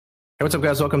Hey, what's up,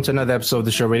 guys? Welcome to another episode of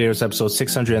the show radio. It's episode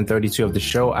 632 of the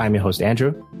show. I'm your host,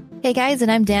 Andrew. Hey, guys,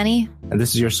 and I'm Danny. And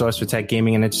this is your source for tech,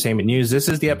 gaming, and entertainment news. This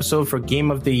is the episode for Game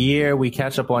of the Year. We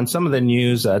catch up on some of the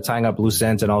news, tying up loose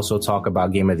ends, and also talk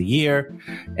about Game of the Year.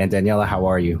 And Daniela, how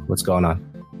are you? What's going on?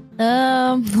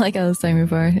 Like I was saying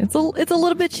before, it's a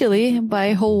little bit chilly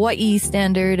by Hawaii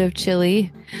standard of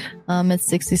chilly. It's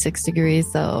 66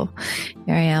 degrees, so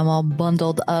here I am all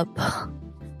bundled up.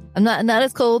 I'm not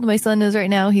as cold. My son is right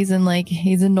now. He's in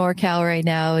NorCal right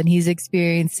now, and he's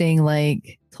experiencing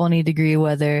like 20-degree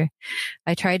weather.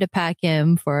 I tried to pack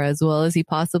him for as well as he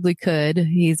possibly could.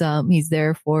 He's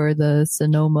there for the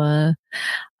Sonoma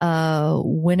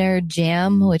Winter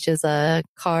Jam, which is a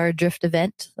car drift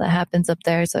event that happens up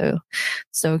there. So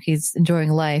he's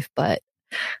enjoying life, but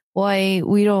boy,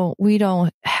 we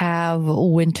don't have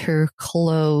winter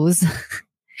clothes.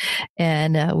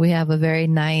 And we have a very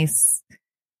nice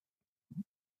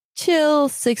chill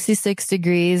 66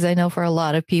 degrees. I know for a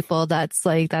lot of people that's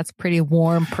pretty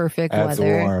warm, perfect That's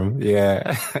weather. Warm,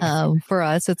 yeah. For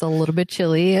us, it's a little bit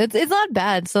chilly. It's not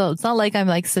bad. So it's not like I'm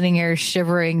like sitting here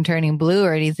shivering, turning blue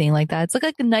or anything like that. It's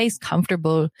like a nice,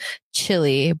 comfortable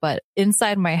chilly. But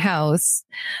inside my house,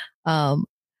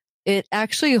 it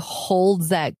actually holds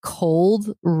that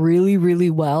cold really, really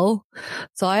well.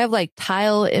 So I have like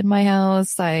tile in my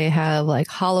house. I have like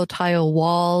hollow tile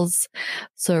walls.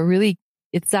 So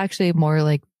it's actually more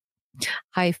like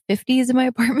high 50s in my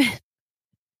apartment.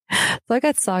 So I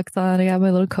got socks on. I got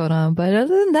my little coat on. But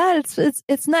other than that,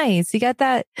 it's nice. You got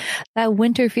that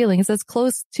winter feeling. It's as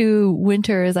close to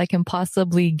winter as I can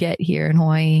possibly get here in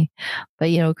Hawaii.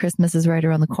 But, Christmas is right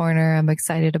around the corner. I'm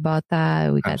excited about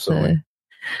that. We got Absolutely. the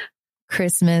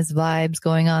Christmas vibes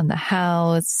going on in the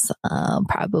house.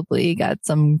 Probably got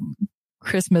some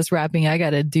Christmas wrapping I got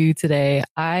to do today.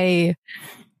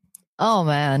 Oh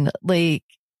man, like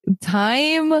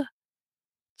time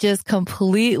just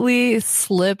completely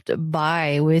slipped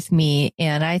by with me.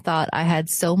 And I thought I had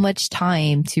so much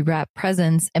time to wrap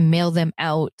presents and mail them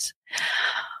out.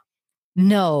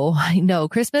 No,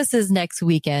 Christmas is next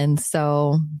weekend.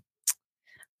 So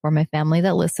for my family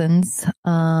that listens,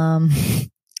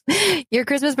 your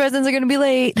Christmas presents are going to be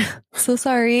late. So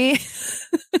sorry.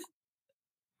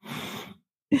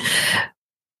 How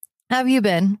have you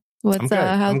been?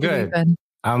 I'm good.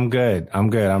 I'm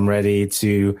good. I'm ready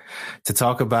to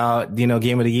talk about, Game of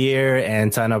the Year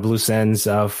and tying up loose ends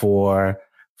for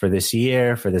this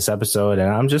year, for this episode.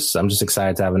 And I'm just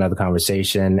excited to have another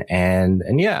conversation. And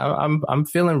yeah, I'm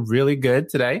feeling really good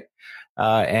today.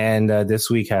 And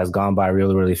this week has gone by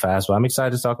really, really fast. But I'm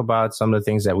excited to talk about some of the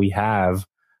things that we have,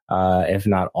 if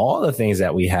not all the things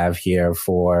that we have here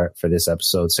for this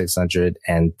episode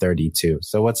 632.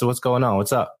 So what's going on?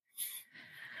 What's up?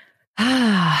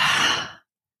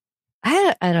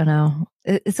 I don't know.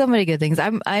 It's so many good things.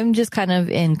 I'm just kind of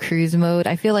in cruise mode.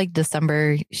 I feel like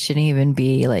December shouldn't even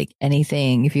be like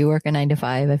anything. If you work a 9 to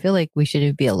 5, I feel like we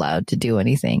shouldn't be allowed to do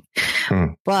anything.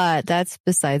 But that's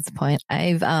besides the point.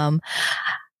 Let's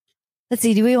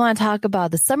see. Do we want to talk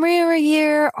about the summary of our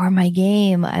year or my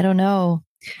game? I don't know.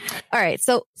 All right.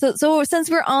 So since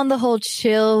we're on the whole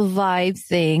chill vibe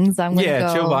things, chill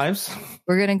vibes.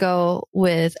 We're going to go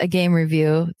with a game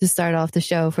review to start off the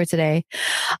show for today.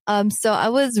 So I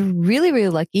was really, really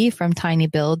lucky from Tiny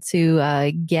Build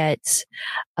to get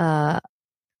a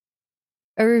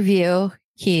review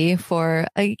key for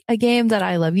a game that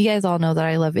I love. You guys all know that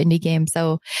I love indie games.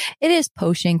 So it is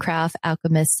Potion Craft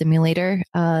Alchemist Simulator.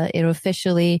 It was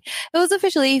officially,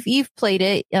 if you've played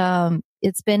it,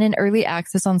 it's been in early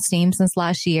access on Steam since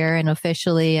last year, and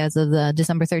officially as of the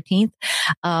December 13th,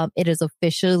 it is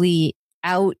officially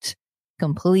out,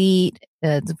 complete.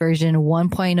 It's version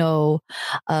 1.0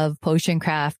 of Potion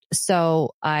Craft.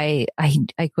 So I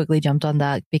quickly jumped on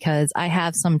that because I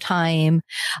have some time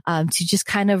to just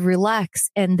kind of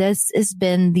relax, and this has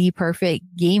been the perfect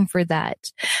game for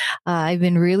that. I've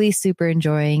been really super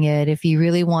enjoying it. If you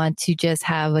really want to just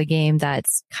have a game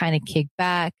that's kind of kick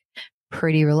back,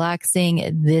 pretty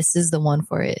relaxing, this is the one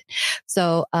for it.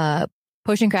 So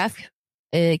Potion Craft,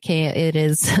 it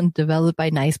is developed by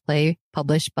Nice Play,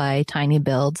 published by Tiny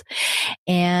Build,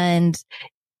 and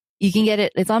you can get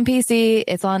it. It's on PC.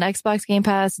 It's on Xbox Game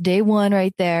Pass day one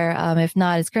right there. If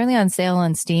not, it's currently on sale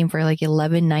on Steam for like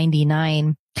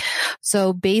 $11.99.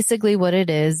 So basically what it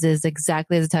is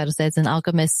exactly as the title says, an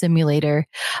alchemist simulator.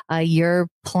 You're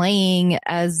playing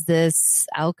as this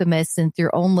alchemist in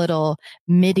your own little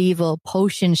medieval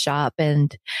potion shop,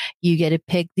 and you get to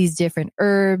pick these different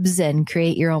herbs and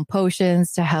create your own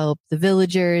potions to help the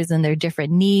villagers and their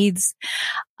different needs.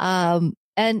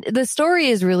 And the story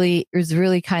is really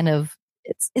kind of,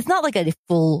 it's not like a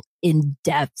full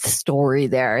in-depth story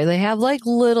there. They have like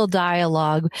little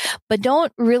dialogue, but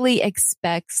don't really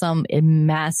expect some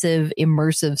massive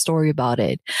immersive story about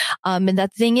it. And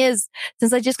that thing is,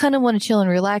 since I just kind of want to chill and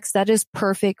relax, that is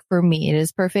perfect for me. It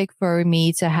is perfect for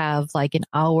me to have like an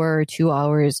hour or 2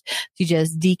 hours to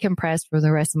just decompress for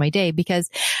the rest of my day, because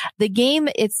the game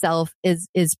itself is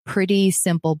pretty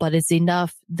simple, but it's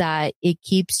enough that it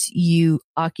keeps you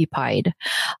occupied.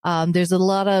 There's a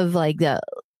lot of like the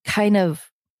kind of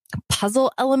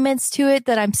puzzle elements to it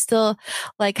that I'm still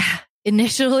like,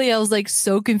 initially I was like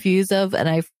so confused of, and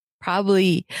I've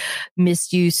probably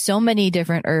misused so many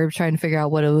different herbs trying to figure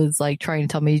out what it was like trying to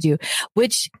tell me to do,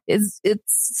 which is, it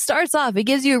starts off, it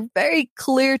gives you a very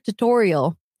clear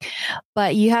tutorial.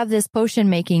 But you have this potion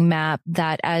making map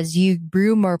that as you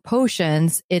brew more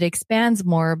potions, it expands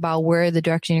more about where the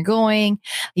direction you're going.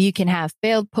 You can have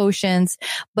failed potions,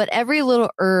 but every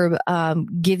little herb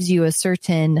gives you a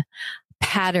certain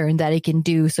pattern that it can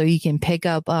do. So you can pick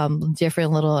up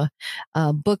different little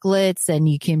booklets, and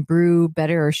you can brew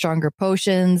better or stronger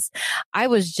potions. I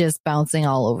was just bouncing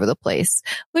all over the place,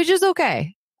 which is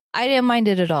okay. I didn't mind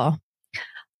it at all.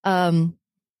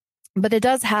 But it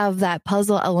does have that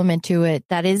puzzle element to it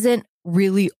that isn't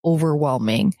really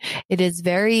overwhelming. It's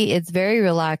very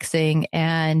relaxing,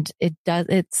 and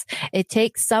it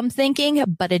takes some thinking,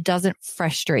 but it doesn't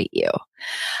frustrate you.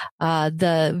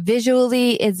 The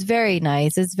visually, it's very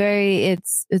nice. It's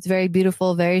very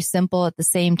beautiful, very simple at the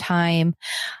same time,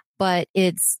 but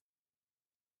it's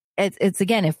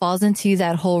again, it falls into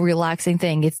that whole relaxing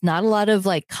thing. It's not a lot of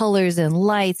like colors and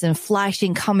lights and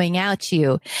flashing coming at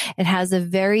you. It has a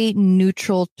very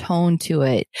neutral tone to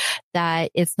it that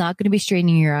it's not going to be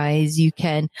straining your eyes. You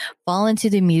can fall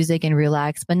into the music and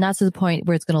relax, but not to the point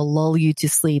where it's going to lull you to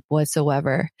sleep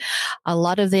whatsoever. A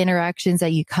lot of the interactions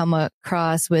that you come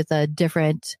across with the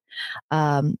different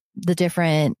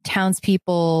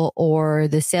townspeople or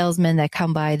the salesmen that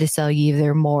come by to sell you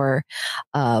either more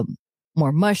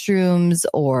mushrooms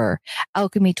or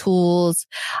alchemy tools.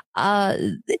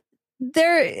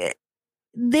 They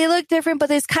look different,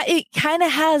 but it kind of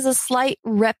has a slight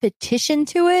repetition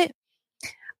to it.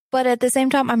 But at the same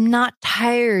time, I'm not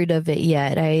tired of it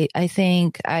yet. I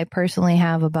think I personally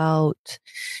have about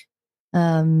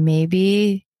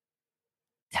maybe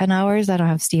 10 hours. I don't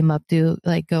have Steam up to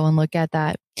like go and look at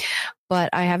that. But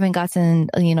I haven't gotten,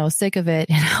 sick of it.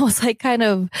 And I was like kind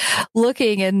of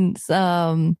looking and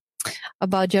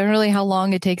about generally how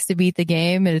long it takes to beat the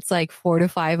game. And it's like 4 to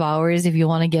 5 hours if you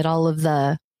want to get all of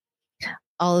the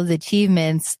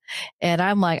achievements. And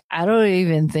I'm like, I don't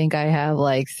even think I have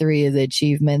like 3 of the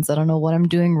achievements. I don't know what I'm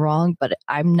doing wrong, but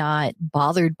I'm not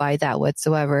bothered by that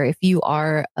whatsoever. If you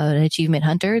are an achievement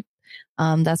hunter,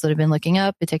 that's what I've been looking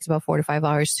up. It takes about 4 to 5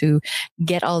 hours to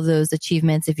get all those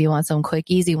achievements if you want some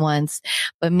quick, easy ones.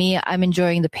 But me, I'm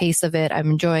enjoying the pace of it. I'm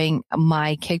enjoying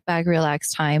my kickback,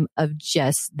 relax time of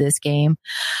just this game.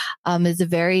 It's a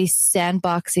very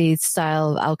sandboxy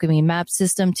style of alchemy map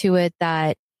system to it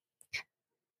that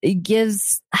it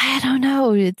gives, I don't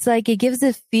know, it's like it gives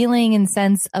a feeling and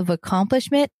sense of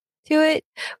accomplishment to it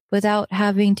without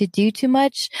having to do too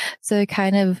much. So it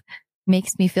kind of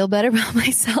makes me feel better about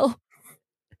myself.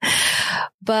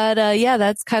 But yeah,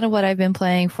 that's kind of what I've been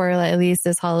playing for at least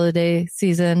this holiday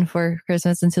season for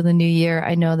Christmas until the new year.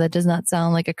 I know that does not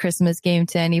sound like a Christmas game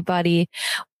to anybody,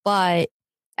 but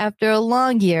after a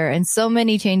long year and so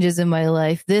many changes in my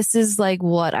life, this is like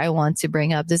what I want to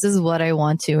bring up. This is what I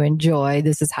want to enjoy.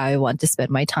 This is how I want to spend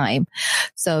my time.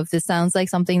 So if this sounds like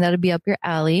something that would be up your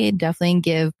alley, definitely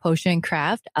give Potion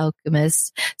Craft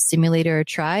Alchemist Simulator a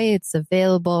try. It's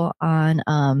available on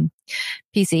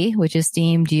PC, which is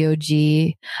Steam,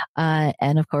 GOG,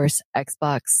 and of course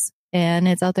Xbox. And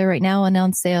it's out there right now and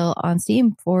on sale on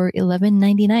Steam for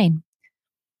 $11.99.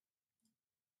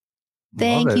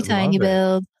 Thank you, Tiny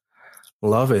Build.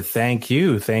 Love it. Thank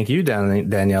you. Thank you,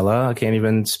 Daniela. I can't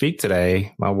even speak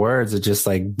today. My words are just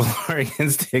like blurring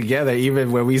together. Even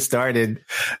before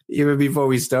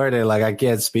we started, like I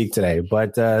can't speak today,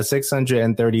 but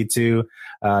 632,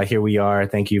 here we are.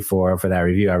 Thank you for that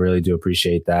review. I really do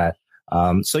appreciate that.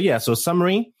 So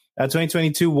summary,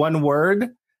 2022, one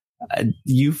word,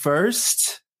 you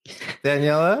first,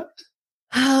 Daniela.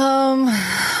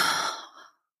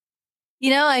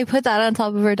 I put that on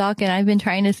top of her doc, and I've been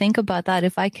trying to think about that.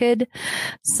 If I could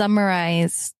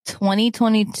summarize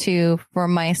 2022 for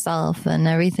myself and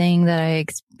everything that I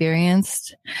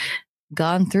experienced,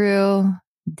 gone through,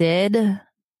 did,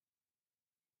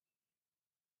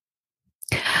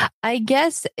 I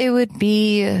guess it would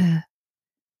be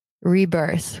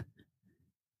rebirth.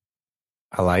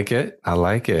 I like it.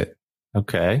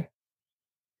 Okay.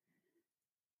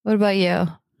 What about you?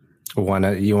 You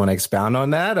wanna expound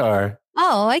on that, or?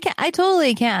 Oh, I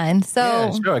totally can. So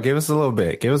yeah, sure. Give us a little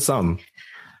bit. Give us something.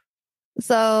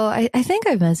 So I think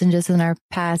I've mentioned just in our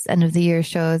past end of the year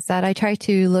shows that I try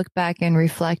to look back and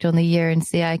reflect on the year and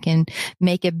see I can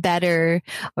make it better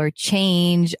or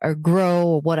change or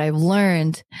grow what I've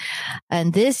learned.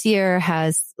 And this year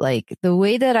has like the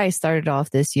way that I started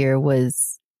off this year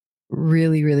was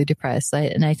really, really depressed.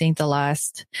 And I think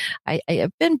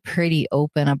I've been pretty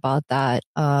open about that.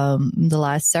 The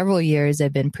last several years,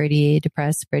 I've been pretty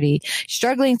depressed, pretty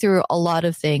struggling through a lot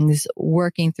of things,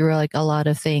 working through like a lot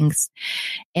of things.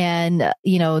 And,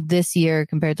 this year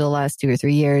compared to the last 2 or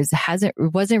 3 years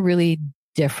wasn't really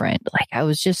different. Like I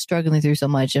was just struggling through so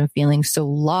much and feeling so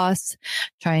lost,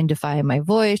 trying to find my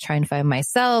voice, trying to find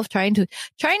myself, trying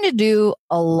to do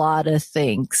a lot of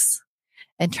things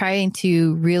and trying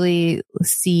to really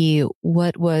see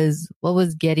what was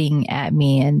getting at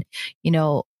me. And,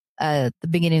 at the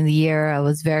beginning of the year, I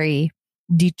was very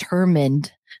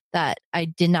determined that I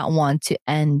did not want to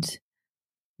end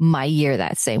my year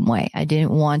that same way. I didn't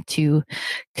want to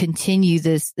continue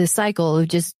this cycle of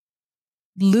just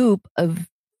loop of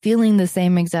feeling the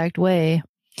same exact way.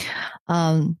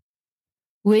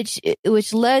 Which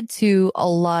led to a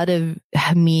lot of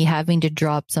me having to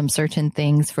drop some certain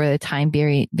things for the time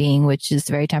being, which is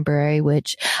very temporary,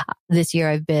 which this year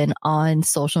I've been on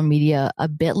social media a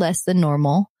bit less than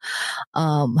normal.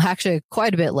 Actually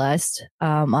quite a bit less.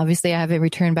 Obviously I haven't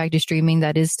returned back to streaming.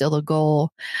 That is still a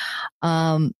goal.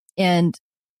 And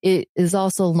it is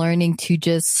also learning to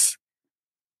just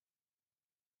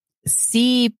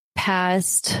see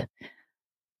past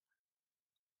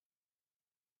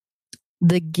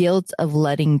the guilt of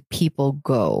letting people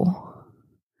go.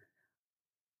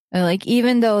 And like,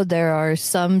 even though there are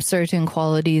some certain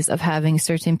qualities of having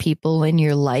certain people in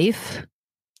your life,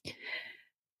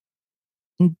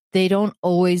 they don't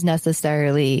always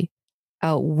necessarily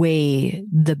outweigh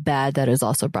the bad that is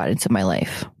also brought into my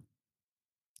life.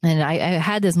 And I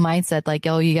had this mindset like,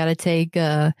 oh, you got to take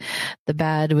the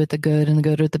bad with the good and the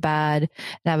good with the bad and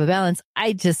have a balance.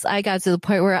 I got to the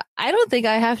point where I don't think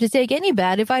I have to take any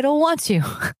bad if I don't want to,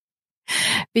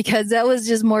 because that was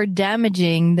just more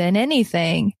damaging than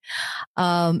anything.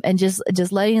 And just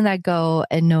letting that go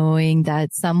and knowing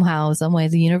that somehow, some way,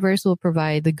 the universe will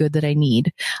provide the good that I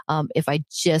need. If I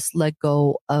just let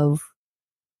go of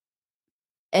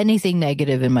anything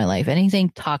negative in my life, anything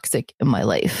toxic in my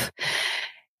life.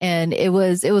 And it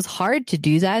was hard to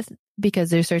do that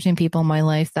because there's certain people in my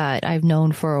life that I've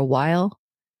known for a while.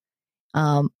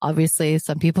 Obviously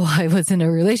some people I was in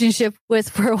a relationship with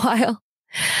for a while.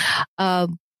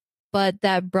 But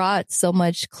that brought so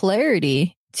much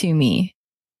clarity to me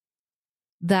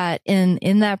that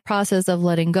in that process of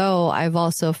letting go, I've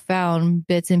also found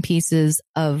bits and pieces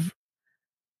of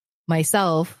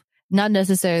myself, not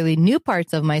necessarily new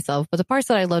parts of myself, but the parts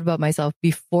that I loved about myself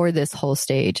before this whole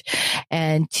stage.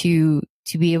 And to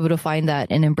be able to find that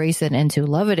and embrace it and to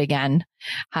love it again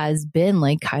has been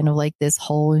like kind of like this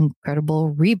whole incredible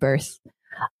rebirth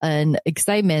and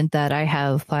excitement that I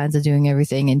have plans of doing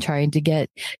everything and trying to get,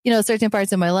 certain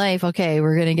parts of my life. Okay,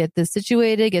 we're going to get this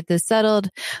situated, get this settled.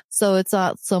 So it's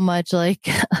not so much like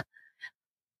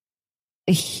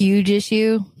a huge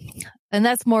issue. And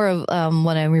that's more of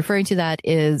what I'm referring to, that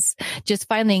is just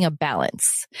finding a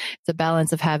balance. It's a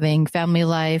balance of having family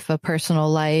life, a personal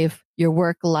life, your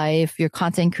work life, your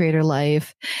content creator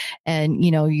life, and,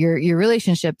 your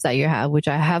relationships that you have, which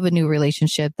I have a new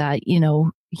relationship that,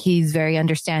 he's very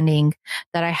understanding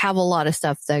that I have a lot of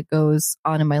stuff that goes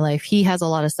on in my life. He has a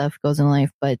lot of stuff goes in life,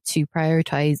 but to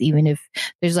prioritize, even if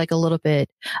there's like a little bit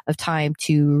of time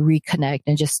to reconnect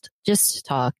and just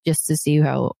talk, just to see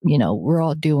how, we're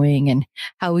all doing and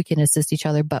how we can assist each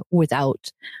other, but without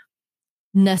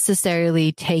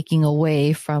necessarily taking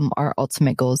away from our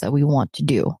ultimate goals that we want to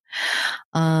do.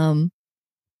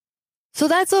 So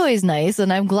that's always nice.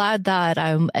 And I'm glad that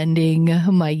I'm ending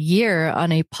my year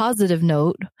on a positive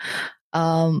note,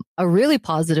 a really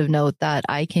positive note that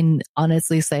I can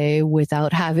honestly say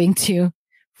without having to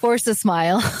force a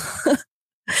smile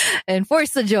and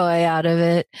force the joy out of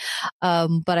it.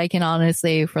 But I can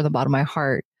honestly, from the bottom of my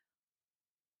heart,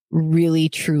 really,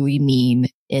 truly mean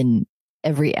in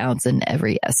every ounce and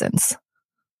every essence.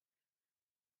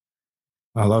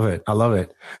 I love it. I love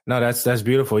it. No, that's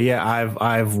beautiful. Yeah,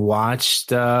 I've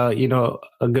watched a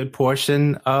good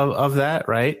portion of that,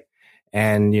 right?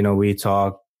 And we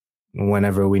talk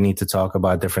whenever we need to talk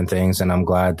about different things, and I'm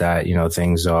glad that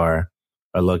things are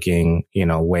looking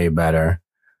way better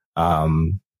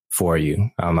for you.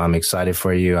 I'm excited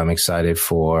for you. I'm excited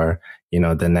for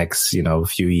the next,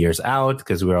 few years out,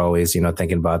 because we're always,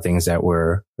 thinking about things that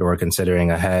we're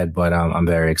considering ahead. But I'm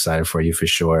very excited for you for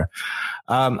sure.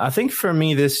 I think for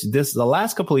me, the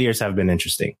last couple of years have been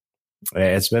interesting.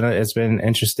 It's been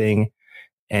interesting,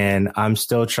 and I'm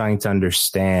still trying to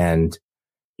understand,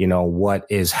 what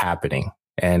is happening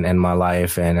in my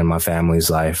life and in my family's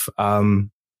life.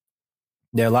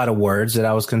 There are a lot of words that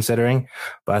I was considering,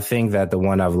 but I think that the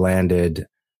one I've landed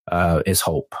is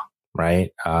hope,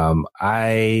 right?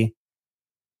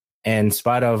 In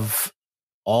spite of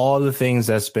all the things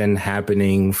that's been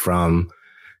happening from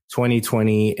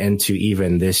 2020 into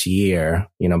even this year,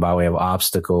 by way of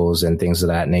obstacles and things of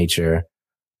that nature,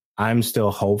 I'm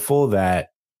still hopeful that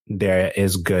there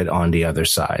is good on the other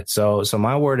side. So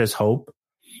my word is hope.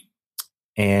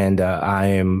 And I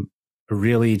am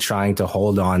really trying to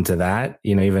hold on to that,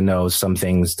 even though some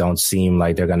things don't seem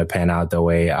like they're going to pan out the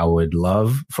way I would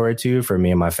love for it to, for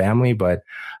me and my family. But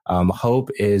hope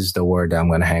is the word that I'm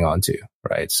going to hang on to.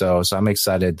 Right. So I'm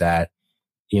excited that,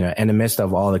 in the midst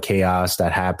of all the chaos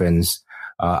that happens,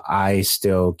 I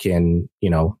still can,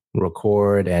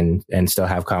 record and still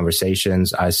have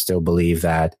conversations. I still believe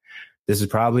that this is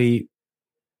probably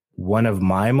one of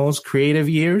my most creative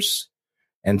years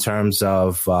in terms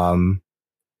of, from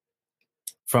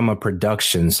a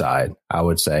production side, I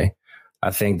would say.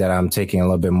 I think that I'm taking a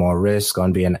little bit more risk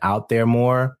on being out there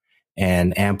more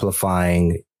and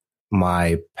amplifying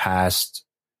my past,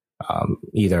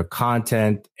 either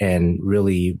content, and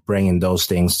really bringing those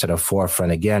things to the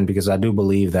forefront again, because I do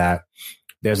believe that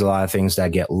there's a lot of things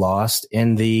that get lost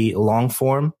in the long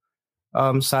form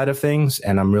side of things.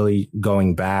 And I'm really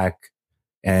going back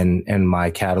and my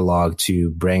catalog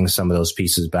to bring some of those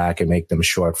pieces back and make them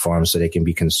short form so they can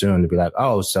be consumed, to be like,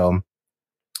 oh, so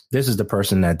this is the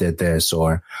person that did this,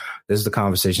 or this is the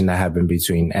conversation that happened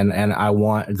between. And I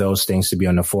want those things to be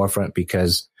on the forefront,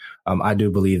 because I do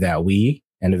believe that we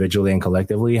individually and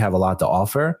collectively have a lot to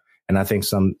offer. And I think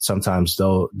sometimes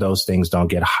those things don't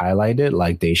get highlighted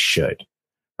like they should.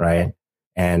 Right.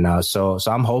 And so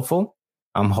I'm hopeful.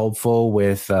 I'm hopeful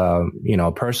with,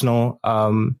 personal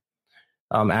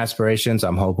aspirations.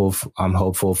 I'm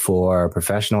hopeful for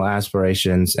professional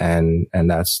aspirations. And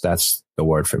that's the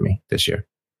word for me this year.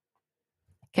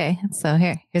 Okay. So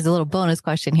here's a little bonus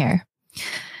question here.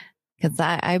 Because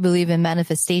I believe in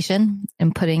manifestation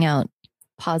and putting out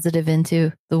positive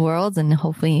into the world, and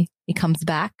hopefully it comes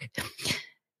back.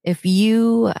 If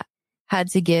you had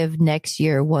to give next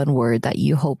year one word that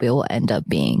you hope it will end up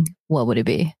being, what would it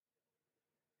be?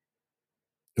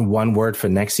 One word for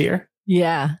next year?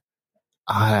 Yeah.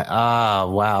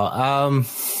 Wow.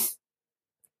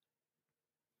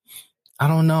 I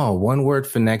don't know. One word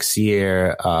for next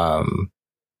year.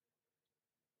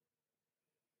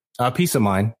 Peace of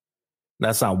mind.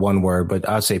 That's not one word, but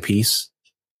I'll say peace,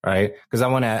 right? Because I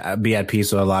want to be at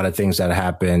peace with a lot of things that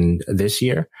happened this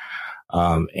year,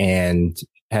 and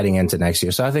heading into next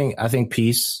year. So I think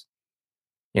peace,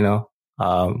 we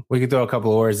could throw a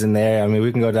couple of words in there. I mean,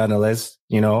 we can go down the list,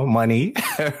 money,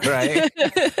 right?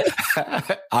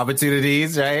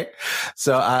 Opportunities, right?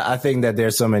 So I think that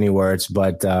there's so many words,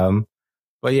 but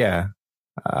yeah,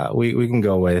 we can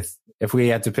go with, if we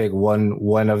had to pick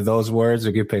one of those words,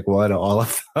 we could pick one or all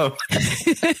of them.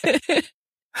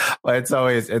 But it's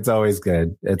always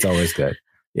good. It's always good.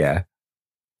 Yeah.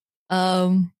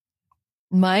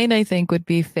 Mine, I think, would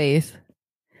be faith,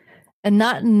 and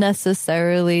not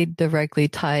necessarily directly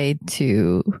tied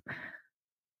to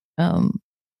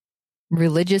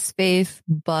religious faith,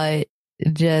 but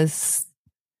just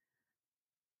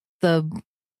the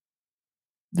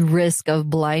risk of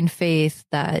blind faith,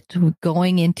 that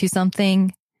going into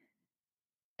something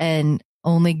and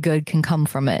only good can come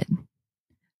from it,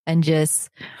 and just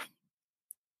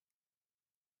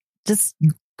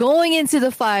going into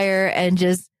the fire and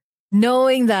just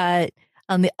knowing that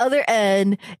on the other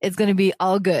end, it's going to be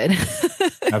all good.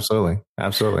 Absolutely.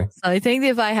 So I think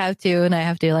if I have to, and I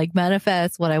have to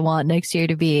manifest what I want next year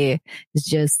to be, is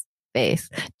just faith.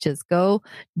 Just go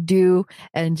do,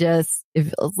 and just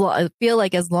I feel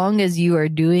like as long as you are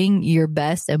doing your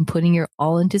best and putting your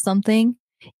all into something,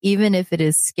 even if it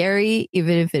is scary,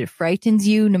 even if it frightens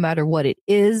you, no matter what it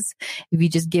is, if you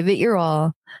just give it your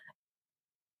all,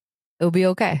 it'll be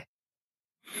okay.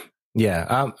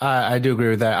 Yeah, I do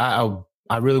agree with that.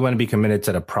 I really want to be committed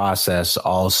to the process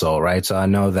also, right? So I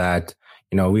know that,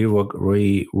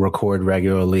 we record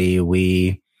regularly.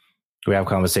 We have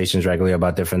conversations regularly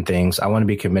about different things. I want to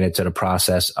be committed to the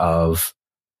process of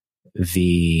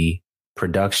the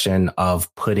production of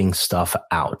putting stuff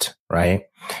out, right?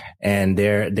 And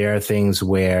there are things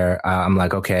where I'm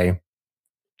like, okay,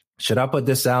 should I put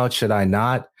this out? Should I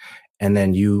not? and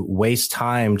then you waste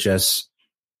time just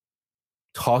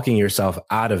talking yourself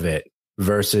out of it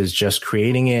versus just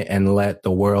creating it and let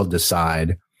the world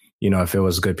decide, if it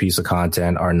was a good piece of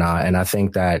content or not. And I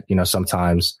think that,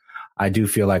 sometimes I do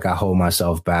feel like I hold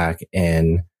myself back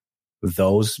in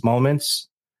those moments,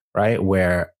 right?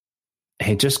 Where,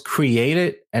 hey, just create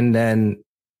it and then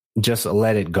just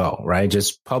let it go, right?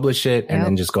 Just publish it and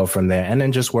then just go from there and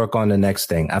then just work on the next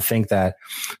thing. I think that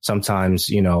sometimes,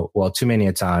 too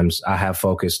many times I have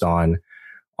focused on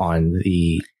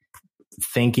the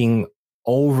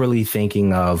overly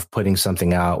thinking of putting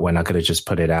something out when I could have just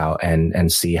put it out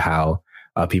and see how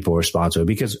people respond to it.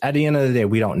 Because at the end of the day,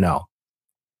 we don't know.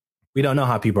 We don't know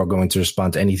how people are going to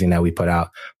respond to anything that we put out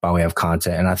by way of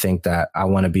content. And I think that I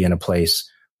want to be in a place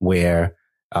where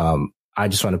I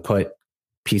just want to put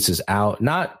pieces out,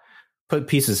 not put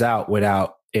pieces out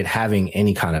without it having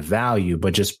any kind of value,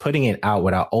 but just putting it out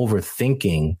without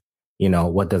overthinking,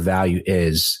 what the value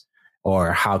is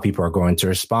or how people are going to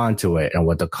respond to it and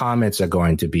what the comments are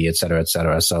going to be, et cetera, et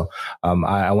cetera. So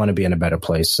I want to be in a better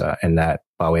place in that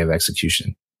by way of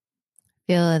execution.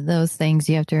 I feel that those things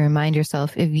you have to remind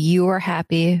yourself, if you are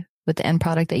happy with the end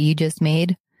product that you just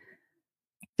made,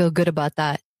 feel good about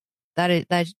that.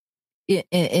 That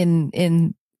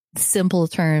in simple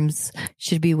terms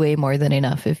should be way more than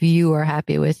enough if you are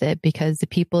happy with it, because the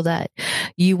people that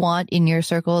you want in your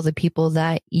circle, the people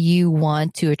that you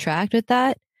want to attract with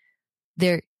that,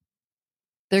 they're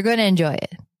going to enjoy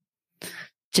it.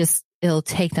 Just it'll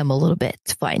take them a little bit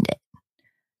to find it.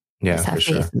 Yeah, for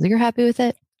sure. You're happy with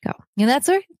it, go. And that's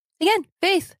where, again,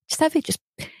 faith. Just have faith. Just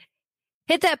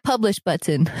hit that publish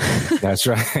button. That's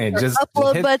right. Just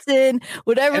upload button,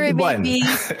 whatever it may be.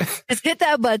 Just hit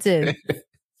that button.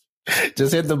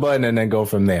 Just hit the button and then go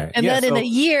from there. And then in a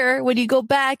year, when you go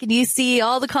back and you see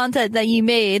all the content that you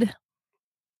made,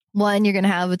 one, you're going to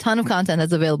have a ton of content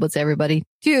that's available to everybody.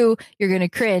 Two, you're going to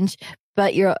cringe,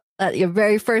 but you're at your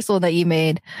very first one that you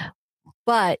made.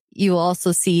 But you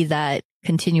also see that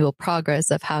continual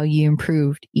progress of how you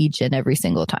improved each and every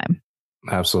single time.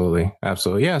 Absolutely.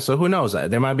 Absolutely. Yeah. So who knows?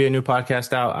 There might be a new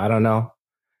podcast out. I don't know.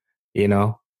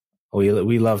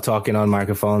 We love talking on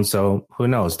microphones. So who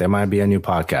knows? There might be a new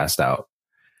podcast out.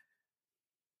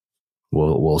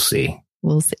 We'll see.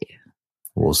 We'll see.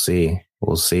 We'll see.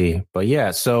 We'll see. But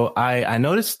yeah, so I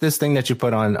noticed this thing that you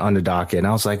put on the docket and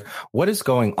I was like, what is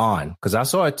going on? Because I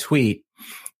saw a tweet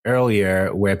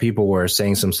earlier where people were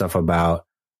saying some stuff about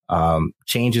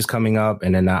changes coming up.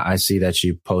 And then I see that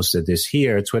you posted this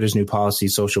here, Twitter's new policy,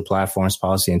 social platforms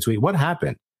policy and tweet. What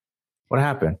happened? What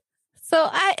happened? So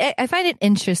I find it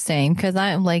interesting because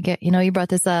I'm like, you brought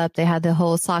this up. They had the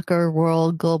whole soccer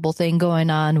world global thing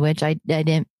going on, which I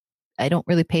don't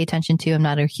really pay attention to. I'm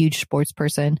not a huge sports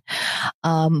person.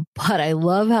 But I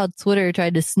love how Twitter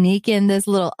tried to sneak in this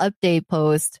little update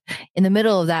post in the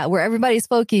middle of that where everybody's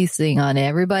focusing on it.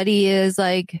 Everybody is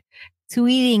like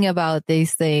tweeting about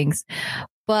these things.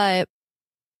 But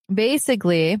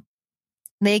basically,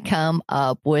 they come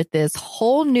up with this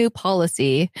whole new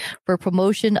policy for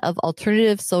promotion of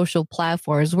alternative social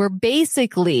platforms where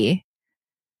basically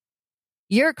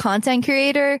you're a content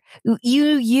creator. You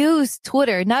use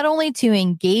Twitter not only to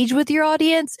engage with your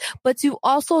audience, but to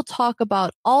also talk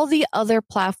about all the other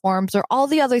platforms or all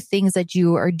the other things that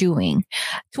you are doing.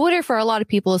 Twitter for a lot of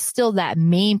people is still that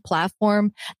main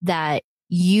platform that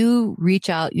you reach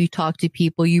out, you talk to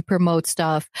people, you promote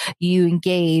stuff, you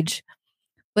engage.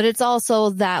 But it's also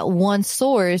that one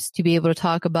source to be able to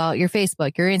talk about your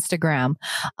Facebook, your Instagram.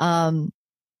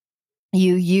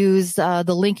 You use the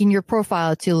link in your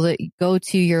profile to go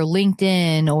to your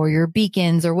LinkedIn or your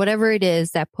beacons or whatever it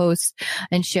is that posts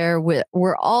and share with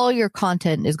where all your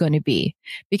content is going to be.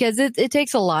 Because it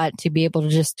takes a lot to be able to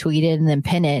just tweet it and then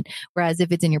pin it. Whereas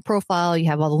if it's in your profile, you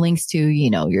have all the links to,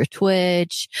 your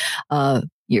Twitch,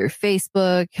 your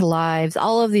Facebook lives,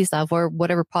 all of these stuff or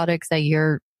whatever products that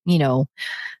you're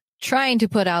trying to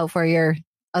put out for your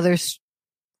other,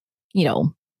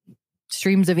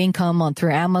 streams of income on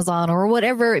through Amazon or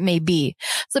whatever it may be.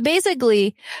 So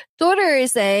basically, Twitter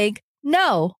is saying,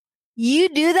 no, you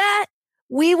do that,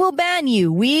 we will ban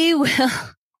you. We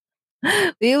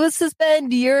will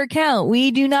suspend your account.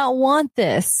 We do not want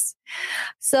this.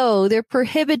 So they're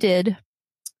prohibited.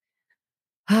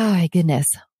 Oh my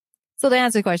goodness. So to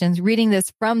answer questions, reading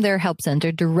this from their help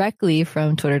center directly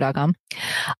from twitter.com.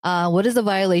 What is the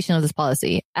violation of this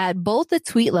policy? At both the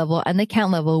tweet level and the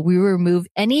account level, we remove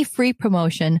any free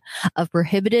promotion of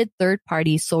prohibited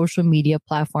third-party social media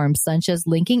platforms, such as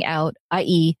linking out,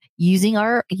 i.e. using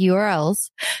our URLs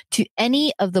to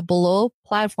any of the below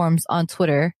platforms on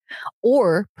Twitter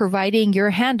or providing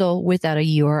your handle without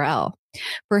a URL.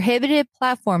 Prohibited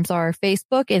platforms are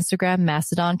Facebook, Instagram,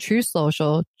 Mastodon, True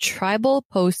Social, Tribal,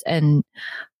 Post, and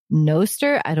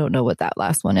Noster. I don't know what that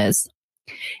last one is.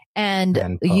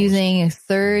 And using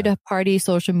third-party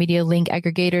social media link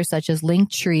aggregators such as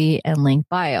Linktree and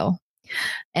Linkbio.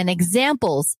 And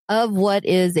examples of what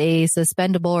is a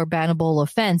suspendable or bannable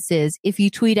offense is if you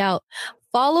tweet out,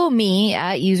 follow me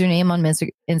at username on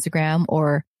Instagram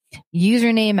or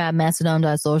username at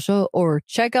mastodon.social or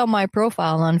check out my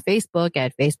profile on Facebook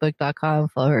at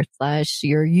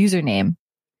facebook.com/your username.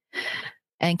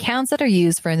 And accounts that are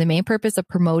used for the main purpose of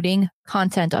promoting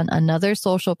content on another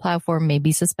social platform may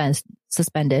be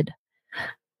suspended.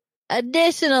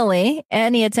 Additionally,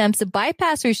 any attempts to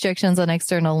bypass restrictions on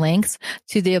external links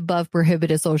to the above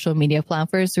prohibited social media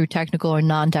platforms through technical or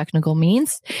non-technical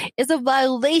means is a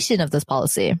violation of this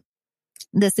policy.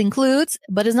 This includes,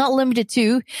 but is not limited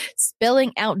to,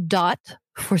 spelling out dot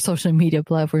for social media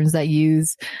platforms that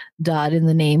use dot in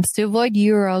the names to avoid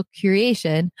URL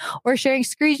curation or sharing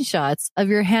screenshots of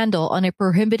your handle on a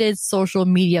prohibited social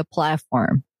media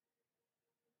platform.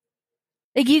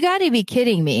 Like, you gotta be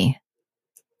kidding me.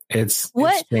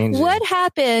 What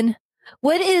happened?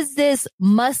 What is this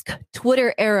Musk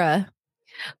Twitter era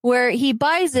where he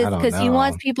buys it because he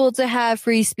wants people to have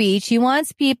free speech? He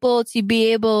wants people to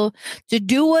be able to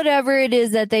do whatever it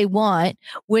is that they want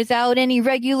without any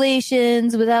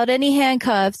regulations, without any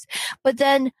handcuffs. But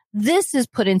then this is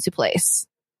put into place.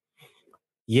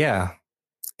 Yeah,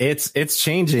 it's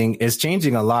changing. It's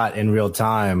changing a lot in real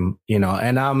time,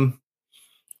 and I'm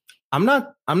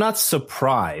not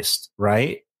surprised,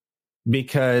 right?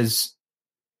 Because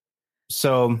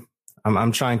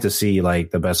I'm trying to see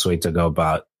like the best way to go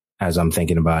about as I'm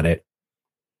thinking about it.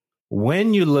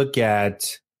 When you look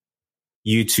at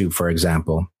YouTube, for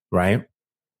example, right?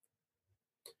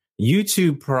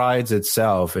 YouTube prides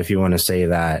itself, if you want to say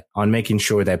that, on making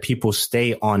sure that people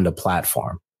stay on the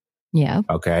platform. Yeah.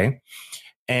 Okay.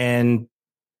 And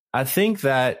I think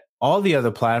that all the other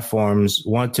platforms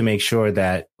want to make sure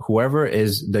that whoever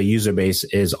is the user base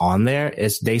is on there,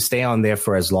 they stay on there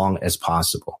for as long as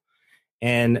possible.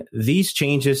 And these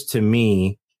changes to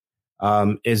me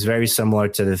is very similar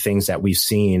to the things that we've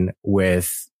seen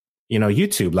with,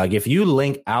 YouTube. Like if you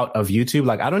link out of YouTube,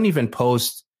 like I don't even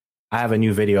post, I have a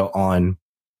new video on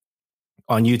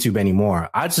YouTube anymore.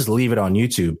 I just leave it on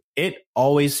YouTube. It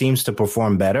always seems to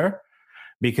perform better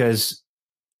because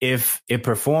if it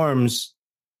performs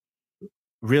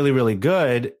really, really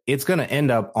good, it's going to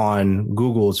end up on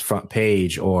Google's front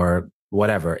page or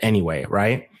whatever anyway,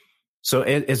 right? So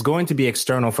it's going to be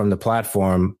external from the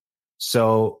platform.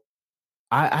 So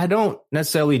I don't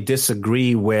necessarily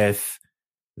disagree with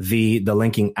the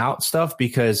linking out stuff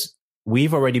because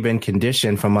we've already been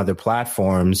conditioned from other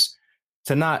platforms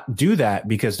to not do that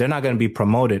because they're not going to be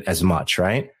promoted as much,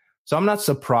 right? So I'm not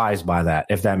surprised by that,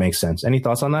 if that makes sense. Any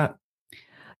thoughts on that?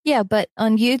 Yeah, but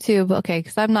on YouTube, okay,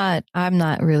 because I'm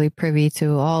not really privy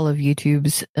to all of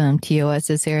YouTube's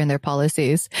TOSs here and their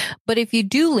policies. But if you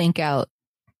do link out,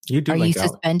 are you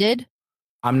suspended?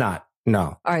 I'm not.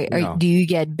 No. All right. No. Do you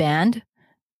get banned?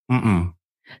 Mm-mm.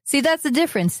 See, that's the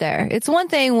difference there. It's one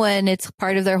thing when it's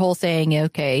part of their whole thing.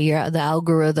 Okay, the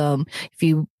algorithm, if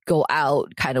you go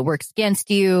out, kind of works against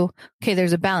you. Okay,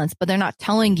 there's a balance, but they're not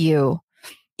telling you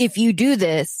if you do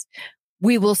this,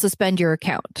 we will suspend your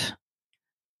account.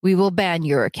 We will ban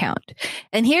your account.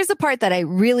 And here's the part that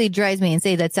really drives me and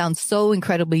say that sounds so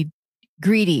incredibly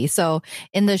greedy. So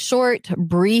in the short,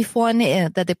 brief one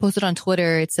that they posted on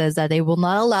Twitter, it says that they will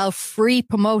not allow free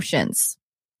promotions.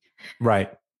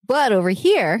 Right. But over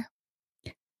here,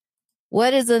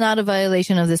 what is not a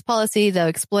violation of this policy? They'll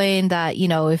explain that,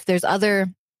 if there's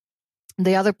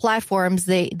the other platforms,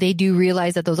 they do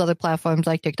realize that those other platforms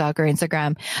like TikTok or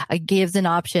Instagram gives an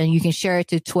option. You can share it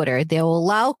to Twitter. They'll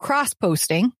allow cross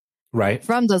posting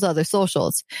from those other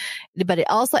socials. But it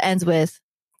also ends with,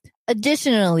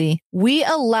 additionally, we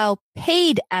allow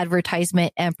paid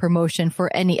advertisement and promotion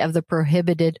for any of the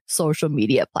prohibited social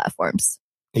media platforms.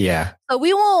 Yeah. So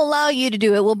we won't allow you to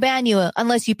do it. We'll ban you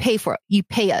unless you pay for it. You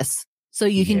pay us so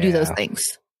you can do those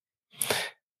things.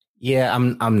 Yeah,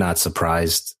 I'm not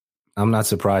surprised. I'm not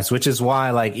surprised, which is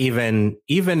why, like, even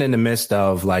in the midst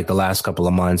of like the last couple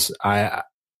of months, I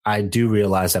do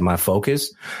realize that my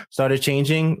focus started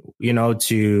changing,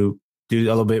 to do a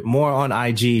little bit more on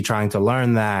IG, trying to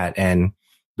learn that and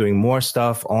doing more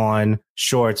stuff on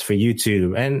shorts for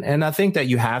YouTube. And I think that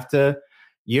you have to,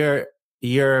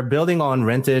 you're building on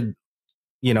rented,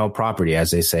 property,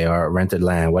 as they say, or rented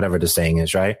land, whatever the saying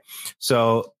is, right?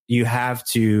 So you have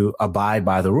to abide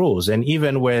by the rules. And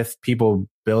even with people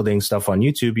building stuff on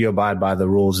YouTube, you abide by the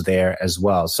rules there as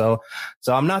well. So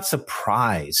I'm not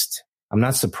surprised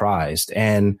not surprised.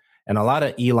 And a lot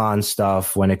of Elon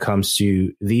stuff, when it comes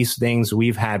to these things,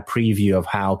 we've had preview of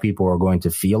how people are going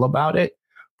to feel about it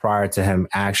prior to him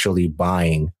actually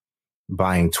buying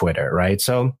Twitter, right?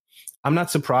 So I'm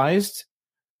not surprised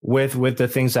with the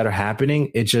things that are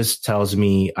happening. It just tells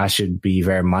me I should be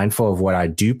very mindful of what I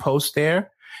do post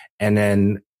there, and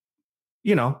then,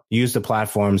 use the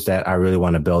platforms that I really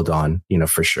want to build on,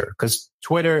 for sure. Because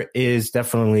Twitter is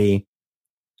definitely,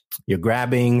 you're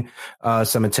grabbing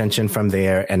some attention from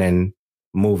there and then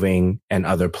moving in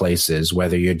other places,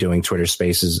 whether you're doing Twitter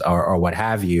Spaces or what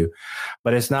have you.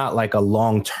 But it's not like a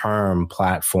long-term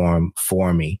platform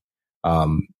for me.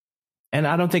 And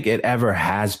I don't think it ever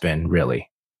has been, really.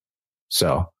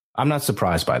 So I'm not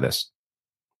surprised by this.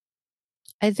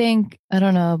 I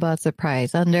don't know about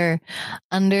surprise. Under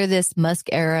this Musk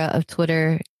era of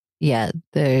Twitter, yeah,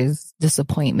 there's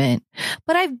disappointment.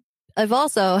 But I've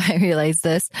also, I realized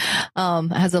this,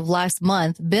 as of last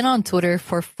month, been on Twitter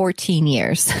for 14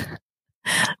 years.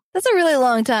 That's a really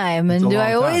long time. And do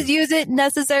I always use it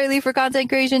necessarily for content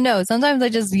creation? No. Sometimes I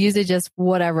just use it just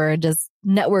whatever, just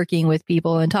networking with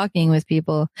people and talking with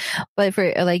people. But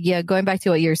for going back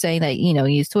to what you're saying, that,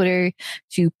 use Twitter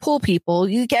to pull people.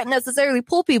 You can't necessarily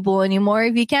pull people anymore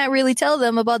if you can't really tell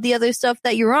them about the other stuff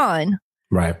that you're on.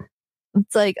 Right.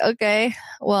 It's like, okay,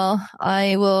 well,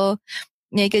 I will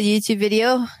make a YouTube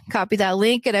video, copy that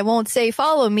link, and I won't say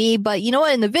follow me, but you know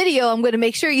what? In the video, I'm going to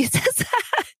make sure you said that.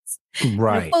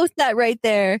 Right. Post that right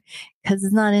there, because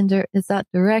it's not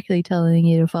directly telling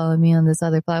you to follow me on this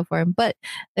other platform. But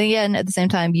again, at the same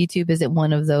time, YouTube isn't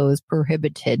one of those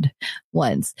prohibited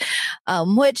ones,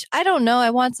 which I don't know.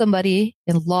 I want somebody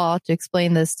in law to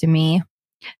explain this to me.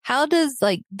 How does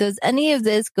any of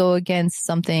this go against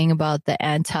something about the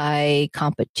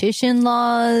anti-competition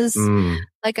laws?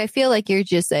 I feel like you're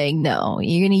just saying, no,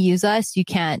 you're going to use us. You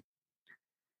can't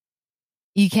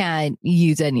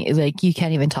use any, you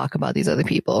can't even talk about these other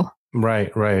people.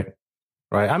 Right.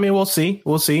 I mean, we'll see.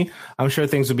 I'm sure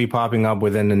things will be popping up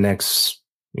within the next,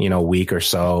 week or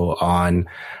so on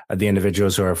the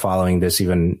individuals who are following this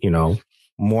even,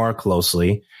 more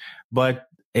closely. But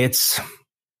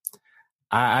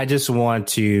I just want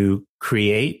to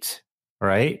create,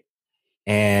 right?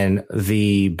 And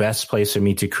the best place for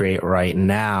me to create right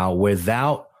now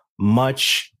without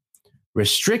much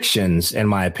restrictions, in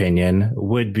my opinion,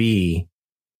 would be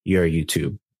your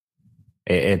YouTube.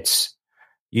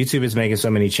 YouTube is making so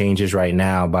many changes right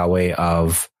now by way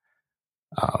of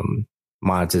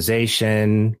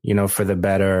monetization, for the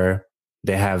better.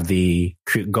 They have the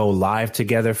go live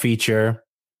together feature,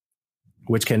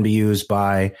 which can be used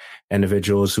by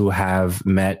individuals who have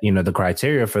met, the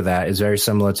criteria for that. Is very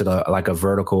similar to a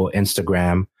vertical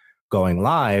Instagram going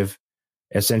live.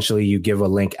 Essentially, you give a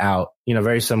link out,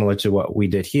 very similar to what we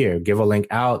did here. Give a link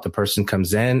out, the person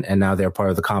comes in, and now they're part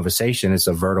of the conversation. It's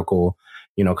a vertical,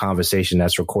 conversation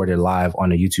that's recorded live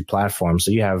on a YouTube platform.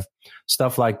 So you have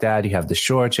stuff like that. You have the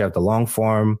shorts, you have the long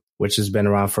form, which has been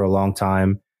around for a long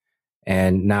time.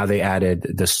 And now they added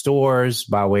the stores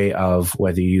by way of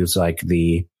whether you use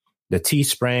the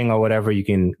Teespring or whatever, you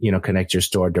can, connect your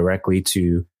store directly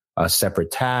to a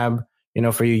separate tab,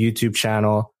 for your YouTube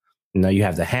channel. You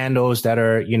have the handles that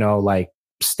are,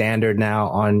 standard now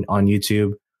on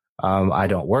YouTube. I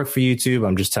don't work for YouTube.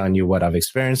 I'm just telling you what I've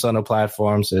experienced on the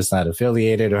platform. So it's not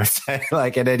affiliated or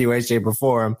in any way, shape or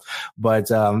form, but,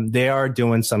 they are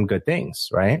doing some good things,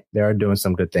 right? They are doing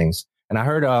some good things. And I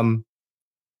heard,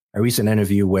 a recent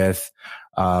interview with,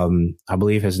 I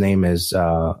believe his name is,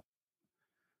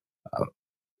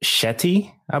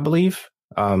 Shetty, I believe.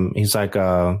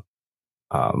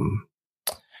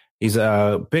 He's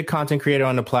a big content creator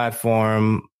on the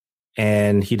platform,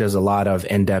 and he does a lot of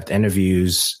in-depth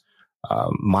interviews,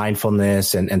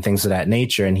 mindfulness and things of that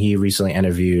nature. And he recently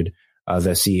interviewed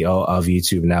the CEO of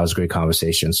YouTube, and that was a great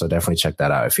conversation. So definitely check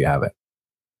that out if you haven't.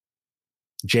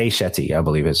 Jay Shetty, I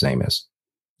believe his name is.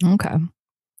 Okay.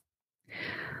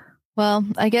 Well,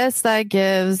 I guess that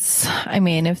gives,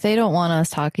 if they don't want us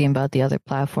talking about the other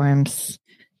platforms,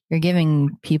 you're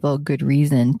giving people good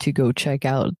reason to go check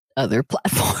out other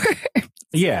platforms.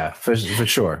 Yeah, for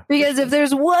sure. Because if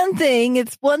there's one thing,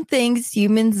 it's one thing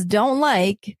humans don't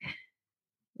like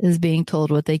is being told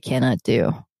what they cannot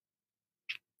do.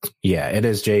 Yeah, it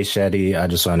is Jay Shetty. I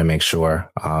just want to make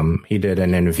sure. He did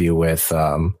an interview with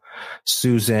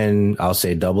Susan, I'll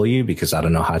say W because I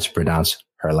don't know how to pronounce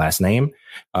her last name.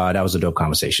 That was a dope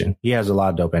conversation. He has a lot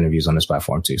of dope interviews on this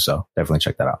platform too, so definitely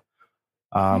check that out.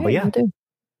 But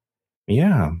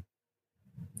yeah.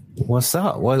 What's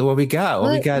up? What we got?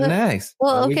 What we got next?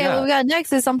 Well, what we got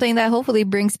next is something that hopefully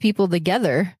brings people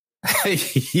together.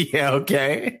 Yeah,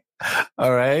 okay.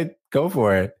 All right. Go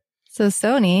for it. So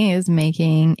Sony is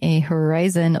making a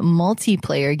Horizon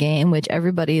multiplayer game, which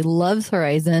everybody loves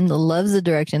Horizon, loves the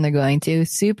direction they're going to,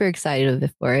 super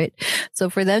excited for it. So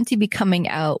for them to be coming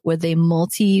out with a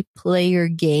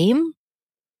multiplayer game,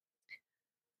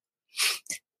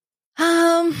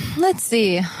 let's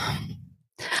see. I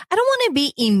don't want to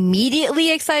be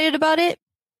immediately excited about it.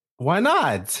 Why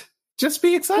not? Just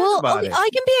be excited about it. I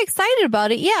can be excited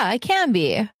about it. Yeah, I can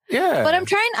be. Yeah. But I'm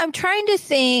trying to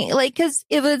think, like, cause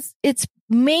it's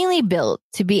mainly built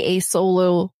to be a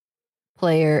solo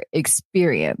player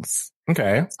experience.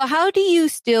 Okay. So how do you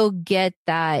still get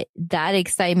that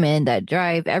excitement, that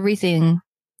drive, everything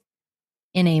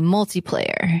in a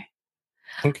multiplayer?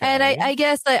 Okay. And I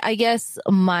guess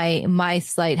my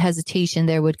slight hesitation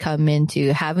there would come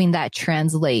into having that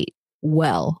translate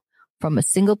well from a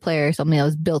single player, something that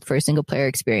was built for a single player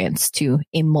experience, to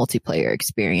a multiplayer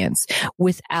experience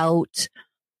without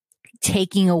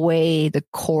taking away the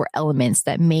core elements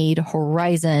that made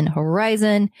Horizon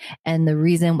and the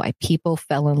reason why people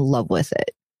fell in love with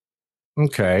it.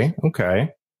 Okay.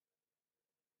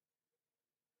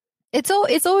 It's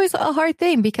always a hard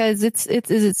thing because is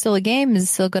it still a game? Is it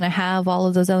still going to have all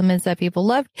of those elements that people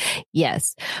loved?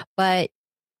 Yes. But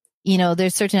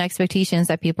there's certain expectations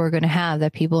that people are going to have,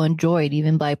 that people enjoyed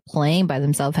even by playing by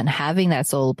themselves and having that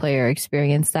solo player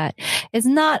experience that is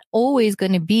not always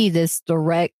going to be this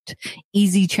direct,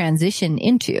 easy transition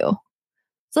into.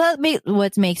 So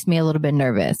what makes me a little bit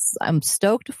nervous. I'm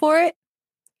stoked for it,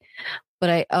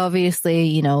 but I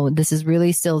obviously, this is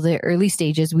really still the early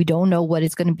stages. We don't know what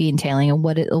it's going to be entailing and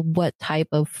what type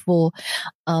of full,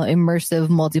 immersive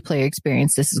multiplayer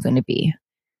experience this is going to be.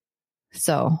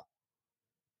 So.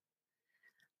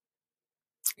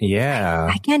 Yeah.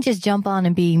 I can't just jump on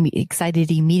and be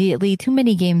excited immediately. Too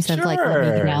many games have let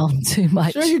me down too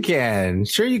much. Sure you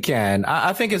can.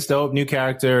 I think it's dope. New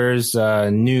characters,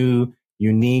 new,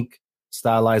 unique,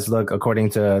 stylized look,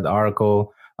 according to the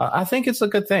article. I think it's a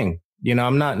good thing.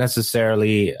 I'm not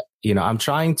necessarily, I'm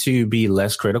trying to be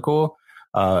less critical,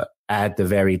 at the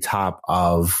very top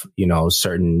of,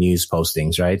 certain news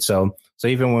postings, right? So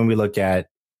even when we look at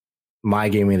my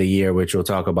game of the year, which we'll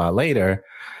talk about later,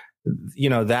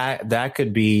 that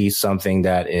could be something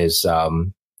that is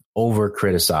over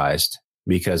criticized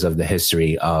because of the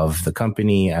history of the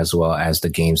company as well as the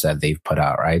games that they've put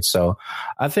out, right? So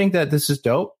I think that this is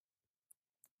dope.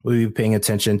 We'll be paying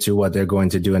attention to what they're going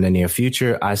to do in the near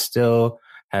future. I still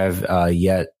have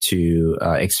yet to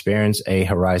experience a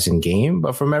Horizon game,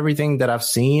 but from everything that I've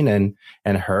seen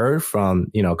and heard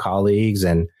from colleagues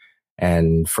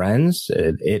and friends,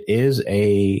 it is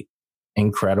a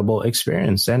incredible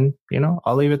experience, and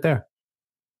I'll leave it there.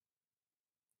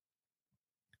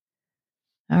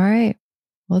 All right,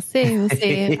 we'll see.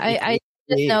 I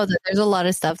just know that there's a lot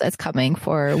of stuff that's coming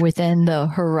for within the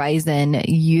Horizon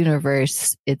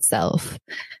universe itself,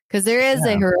 because there is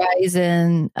a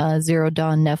Horizon Zero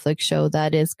Dawn Netflix show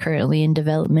that is currently in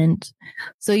development.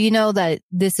 So that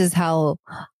this is how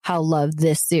loved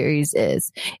this series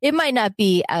is. It might not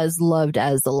be as loved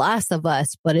as The Last of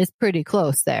Us, but it's pretty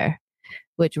close there.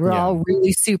 Which we're all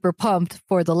really super pumped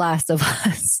for The Last of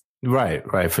Us. Right,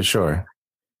 for sure.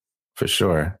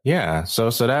 Yeah. So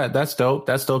that's dope.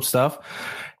 That's dope stuff.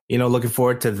 Looking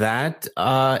forward to that.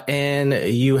 And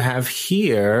you have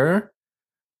here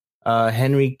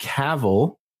Henry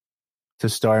Cavill to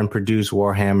star and produce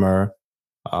Warhammer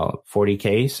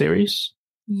 40K series.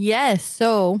 Yes.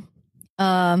 So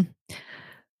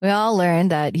we all learned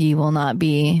that he will not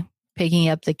be picking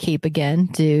up the cape again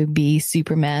to be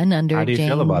Superman under How do you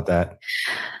feel about that?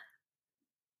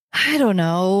 I don't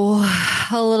know.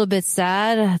 A little bit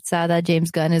sad. It's sad that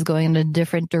James Gunn is going in a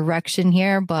different direction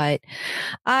here, but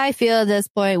I feel at this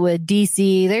point with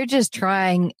DC, they're just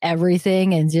trying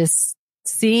everything and just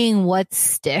seeing what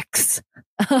sticks.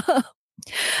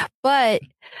 But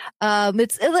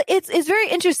it's very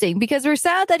interesting because we're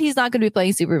sad that he's not going to be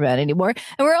playing Superman anymore,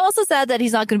 and we're also sad that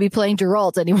he's not going to be playing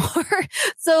Geralt anymore.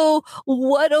 So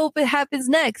what happens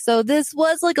next? So this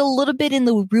was like a little bit in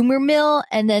the rumor mill,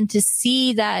 and then to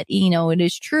see that it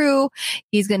is true,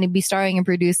 he's going to be starring and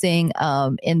producing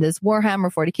in this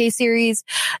Warhammer 40K series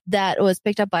that was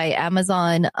picked up by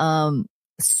Amazon.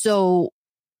 So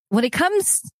when it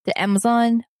comes to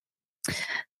Amazon,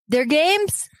 their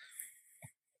games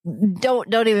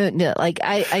don't even like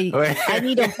I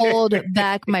need to hold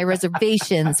back my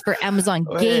reservations for Amazon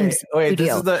Games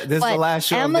Studio. This is the last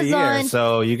show of the year,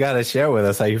 so you got to share with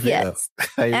us how you feel. Yes.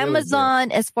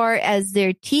 Amazon, as far as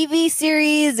their TV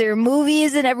series, their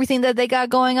movies, and everything that they got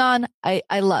going on,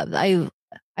 I love.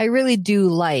 I really do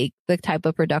like the type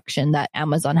of production that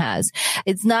Amazon has.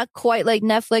 It's not quite like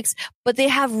Netflix, but they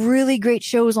have really great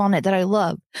shows on it that I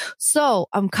love. So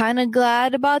I'm kind of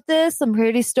glad about this. I'm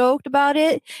pretty stoked about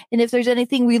it. And if there's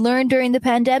anything we learned during the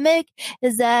pandemic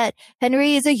is that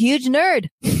Henry is a huge nerd,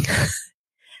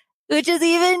 which is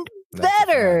even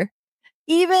better.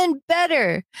 Even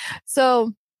better.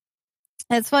 So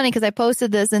it's funny because I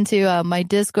posted this into my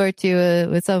Discord too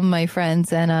with some of my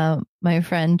friends, and my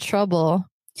friend Trouble.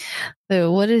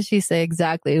 So what did she say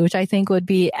exactly? Which I think would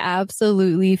be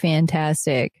absolutely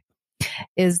fantastic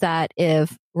is that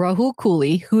if Rahul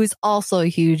Cooley, who is also a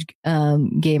huge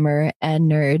gamer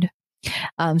and nerd,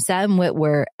 Sam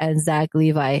Witwer and Zach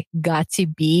Levi got to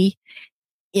be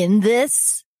in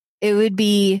this, it would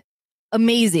be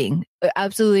amazing.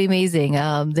 Absolutely amazing.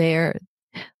 They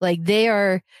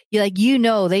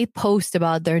post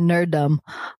about their nerddom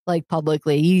like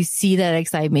publicly. You see that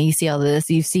excitement. You see all this.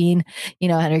 You've seen,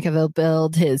 Henry Cavill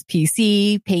build his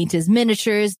PC, paint his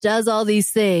miniatures, does all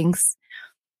these things.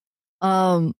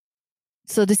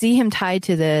 So to see him tied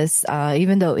to this,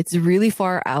 even though it's really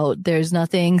far out, there's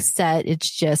nothing set. It's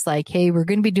just like, hey, we're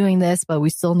going to be doing this, but we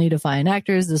still need to find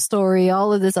actors, the story,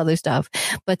 all of this other stuff.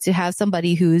 But to have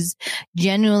somebody who's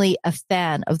genuinely a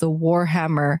fan of the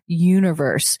Warhammer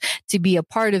universe to be a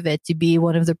part of it, to be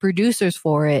one of the producers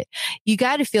for it, you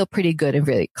got to feel pretty good and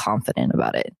really confident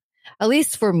about it. At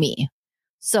least for me.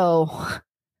 So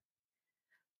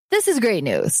this is great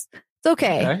news. It's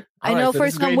okay. I know for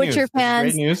some Witcher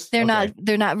fans, they're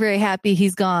not very happy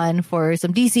he's gone. For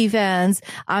some DC fans,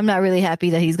 I'm not really happy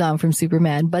that he's gone from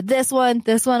Superman. But this one,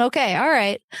 okay, all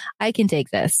right, I can take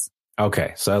this.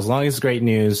 Okay, so as long as it's great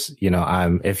news,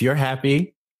 if you're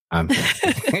happy, I'm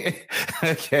happy.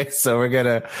 Okay, so we're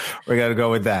gonna go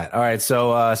with that. All right,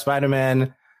 so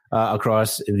Spider-Man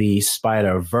Across the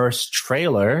Spider-Verse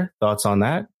trailer. Thoughts on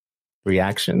that?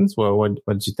 Reactions? Well, what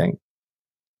did you think?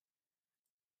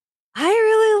 I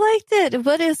really liked it,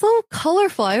 but it's so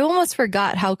colorful. I almost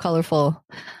forgot how colorful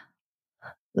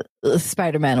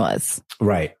Spider-Man was.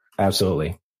 Right.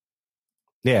 Absolutely.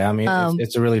 Yeah. I mean,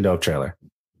 it's a really dope trailer.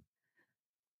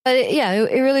 But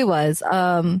it really was.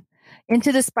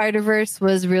 Into the Spider-Verse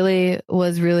was really great.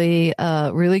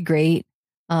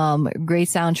 Great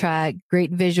soundtrack,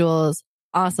 great visuals.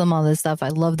 Awesome, all this stuff. I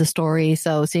love the story.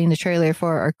 So seeing the trailer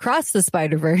for Across the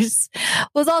Spider-Verse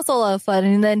was also a lot of fun.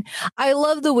 And then I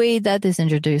love the way that this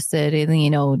introduced it.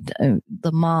 And,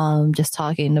 the mom just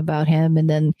talking about him, and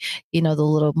then, the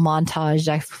little montage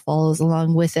that follows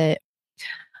along with it.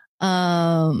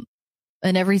 And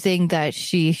everything that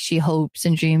she hopes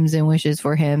and dreams and wishes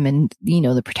for him, and,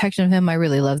 the protection of him. I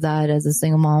really love that as a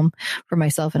single mom for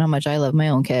myself, and how much I love my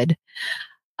own kid.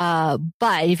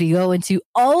 But if you go into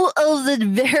all of the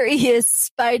various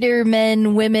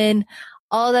Spider-Man women,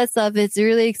 all that stuff, it's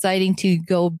really exciting to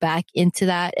go back into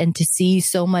that and to see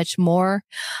so much more.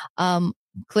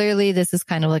 Clearly this is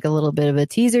kind of like a little bit of a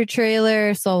teaser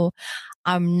trailer, so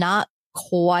I'm not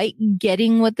quite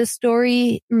getting what the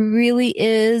story really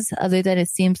is, other than it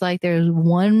seems like there's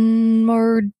one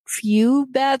or few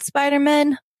bad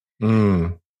Spider-Men.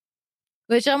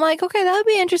 Which I'm like, okay, that would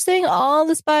be interesting. All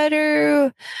the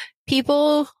spider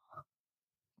people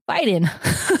fighting.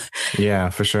 Yeah,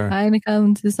 for sure. Trying to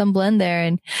come to some blend there.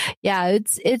 And yeah,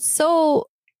 it's so,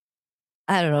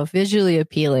 I don't know, visually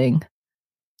appealing.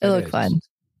 It looked fun.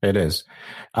 It is.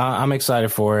 I'm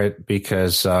excited for it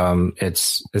because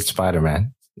it's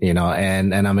Spider-Man,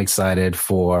 and I'm excited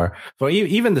for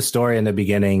even the story in the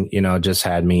beginning, just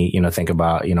had me, think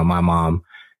about, my mom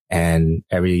and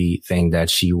everything that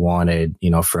she wanted,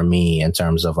 for me in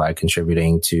terms of like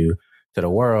contributing to the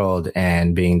world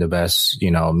and being the best,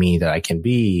 me that I can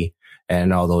be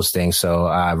and all those things. So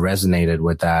I resonated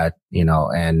with that,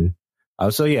 and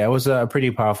so, yeah, it was a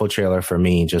pretty powerful trailer for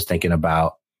me, just thinking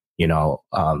about,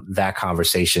 that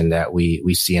conversation that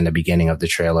we see in the beginning of the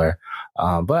trailer.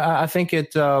 But I think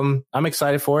I'm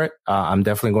excited for it. I'm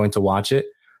definitely going to watch it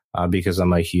because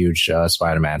I'm a huge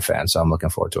Spider-Man fan. So I'm looking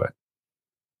forward to it.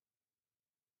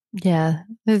 Yeah.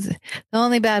 The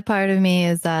only bad part of me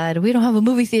is that we don't have a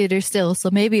movie theater still. So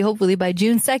maybe hopefully by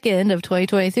June 2nd of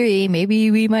 2023,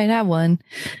 maybe we might have one.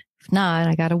 If not,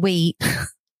 I got to wait.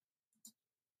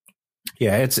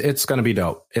 Yeah, it's going to be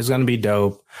dope. It's going to be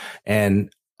dope.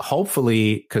 And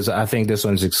hopefully, because I think this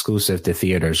one's exclusive to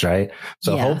theaters, right?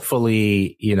 So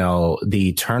hopefully,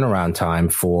 the turnaround time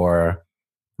for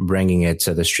bringing it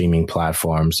to the streaming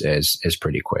platforms is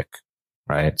pretty quick,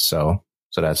 right? So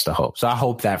that's the hope. So I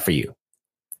hope that for you.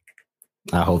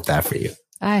 I hope that for you.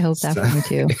 I hope that for me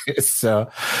too.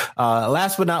 So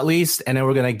last but not least, and then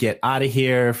we're going to get out of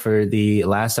here for the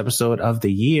last episode of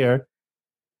the year.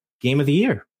 game of the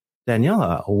year.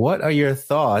 Daniela, what are your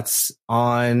thoughts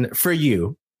for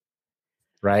you,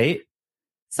 right?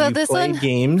 So you this played one,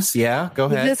 games. Yeah, go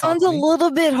ahead. this one's a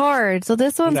little bit hard. So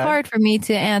this one's hard for me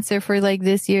to answer for like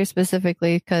this year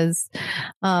specifically because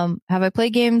have I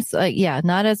played games? Yeah,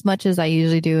 not as much as I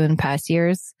usually do in past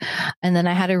years. And then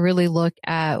I had to really look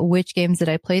at which games did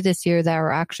I play this year that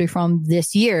were actually from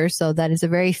this year. So that is a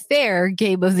very fair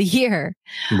game of the year.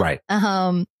 Right.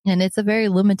 And it's a very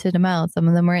limited amount. Some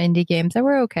of them were indie games that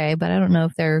were okay, but I don't know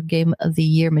if they're game of the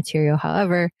year material.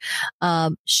 However,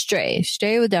 Stray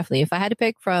would definitely, if I had to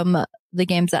pick from the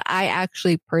games that I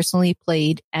actually personally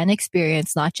played and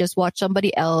experienced, not just watch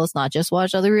somebody else, not just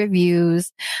watch other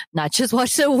reviews, not just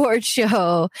watch the award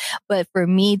show, but for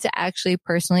me to actually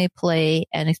personally play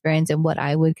and experience in what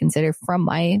I would consider from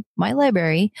my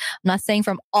library. I'm not saying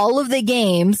from all of the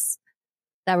games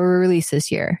that were released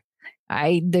this year.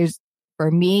 For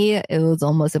me, it was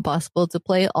almost impossible to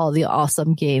play all the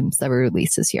awesome games that were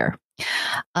released this year.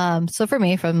 So for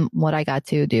me, from what I got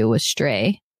to do with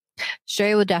Stray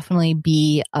would definitely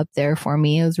be up there for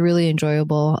me. It was really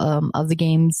enjoyable. Of the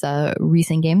games,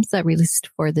 recent games that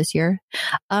released for this year,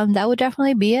 that would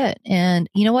definitely be it. And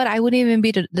you know what? I wouldn't even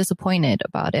be disappointed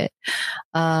about it.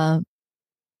 Because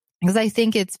I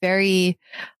think it's very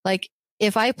like,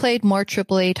 if I played more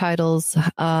AAA titles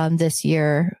this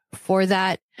year for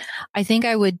that, I think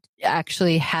I would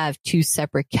actually have two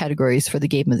separate categories for the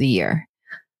game of the year.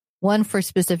 One for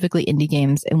specifically indie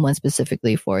games and one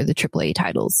specifically for the AAA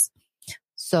titles.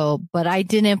 So, but I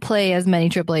didn't play as many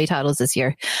AAA titles this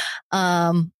year.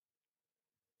 Yeah,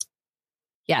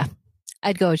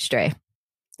 I'd go with Stray.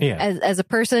 Yeah. As a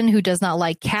person who does not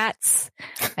like cats,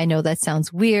 I know that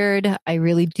sounds weird. I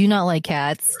really do not like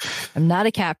cats. I'm not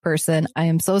a cat person. I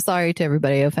am so sorry to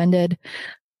everybody offended.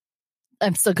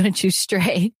 I'm still going to choose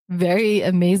Stray, very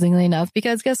amazingly enough,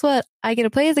 because guess what? I get to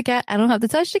play as a cat. I don't have to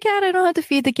touch the cat. I don't have to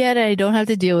feed the cat. And I don't have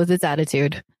to deal with its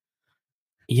attitude.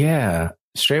 Yeah.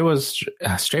 Stray was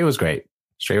great.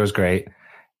 Stray was great.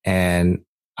 And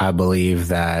I believe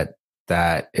that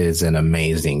is an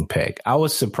amazing pick. I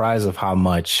was surprised of how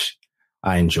much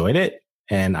I enjoyed it.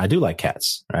 And I do like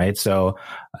cats, right? So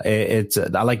I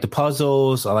like the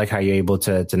puzzles. I like how you're able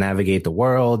to navigate the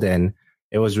world, and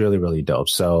it was really, really dope.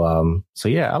 So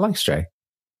yeah, I like Stray.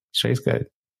 Stray's good.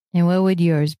 And what would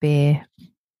yours be?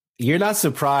 You're not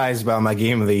surprised by my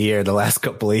game of the year the last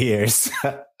couple of years.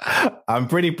 I'm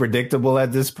pretty predictable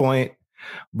at this point,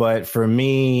 but for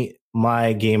me,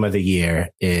 my game of the year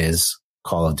is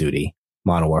Call of Duty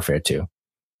Modern Warfare 2.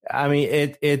 I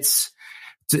mean, it's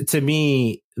to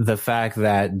me, the fact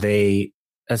that they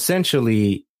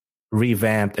essentially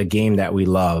revamped a game that we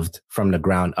loved from the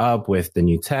ground up with the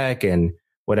new tech and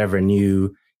whatever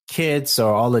new kits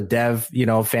or all the dev,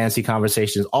 fancy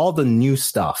conversations, all the new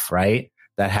stuff, right?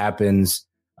 That happens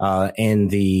in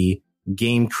the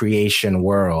game creation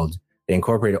world. They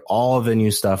incorporated all of the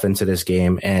new stuff into this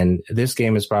game. And this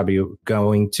game is probably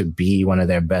going to be one of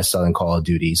their best selling Call of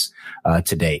Duties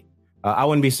to date. I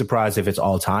wouldn't be surprised if it's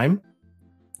all time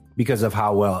because of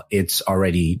how well it's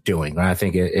already doing. I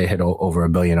think it hit over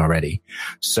 1 billion already.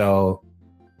 So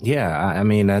yeah, I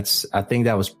mean, I think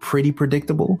that was pretty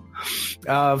predictable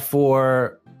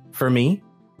for me.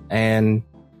 And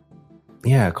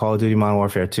yeah, Call of Duty Modern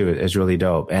Warfare 2 is really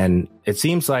dope. And it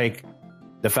seems like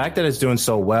the fact that it's doing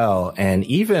so well, and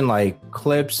even like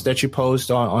clips that you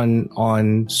post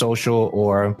on social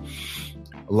or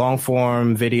long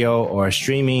form video or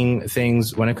streaming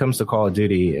things, when it comes to Call of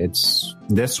Duty, it's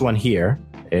this one here.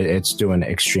 It's doing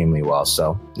extremely well.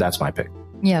 So that's my pick.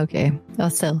 Yeah, okay. I'll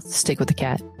still stick with the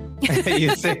cat.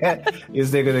 You stick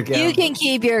with the cat. You can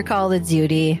keep your Call of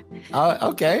Duty.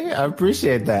 Okay, I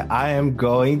appreciate that. I am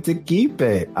going to keep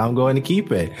it.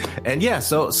 And yeah,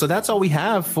 so that's all we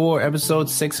have for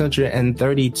episode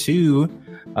 632,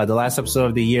 the last episode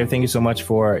of the year. Thank you so much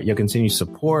for your continued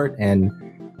support and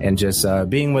just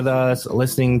being with us,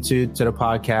 listening to the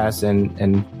podcast,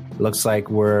 and looks like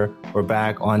we're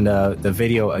back on the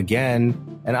video again.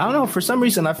 And I don't know, for some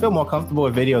reason, I feel more comfortable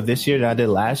with video this year than I did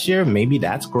last year. Maybe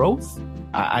that's growth,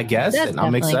 I guess. That's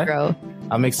definitely growth.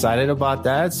 I'm excited about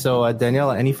that. So,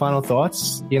 Daniela, any final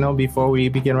thoughts, before we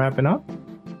begin wrapping up?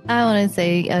 I want to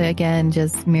say, again,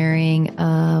 just mirroring,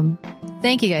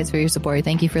 thank you guys for your support.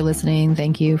 Thank you for listening.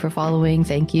 Thank you for following.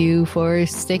 Thank you for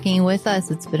sticking with us.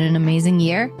 It's been an amazing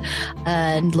year,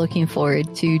 and looking forward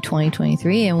to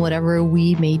 2023 and whatever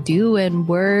we may do and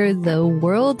where the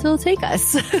world will take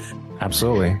us.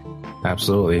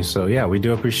 Absolutely. So yeah, we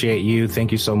do appreciate you.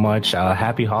 Thank you so much.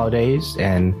 Happy holidays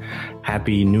and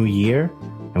happy new year.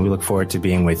 And we look forward to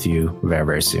being with you very,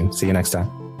 very soon. See you next time.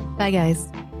 Bye, guys.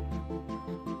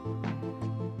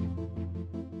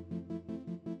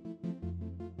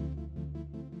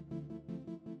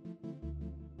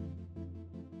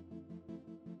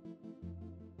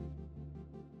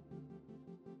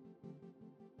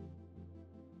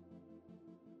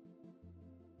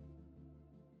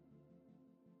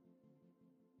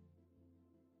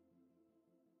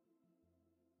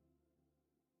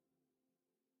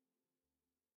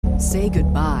 Say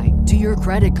goodbye to your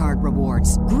credit card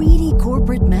rewards. Greedy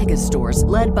corporate mega stores,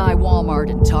 led by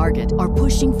Walmart and Target, are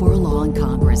pushing for a law in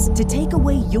Congress to take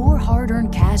away your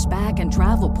hard-earned cash back and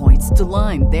travel points to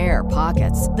line their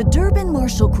pockets. The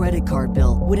Durbin-Marshall credit card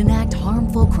bill would enact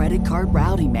harmful credit card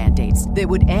routing mandates that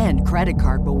would end credit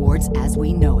card rewards as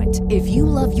we know it. If you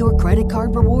love your credit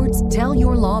card rewards, tell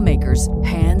your lawmakers,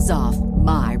 hands off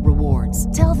my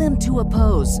rewards. Tell them to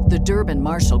oppose the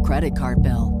Durbin-Marshall credit card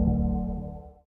bill.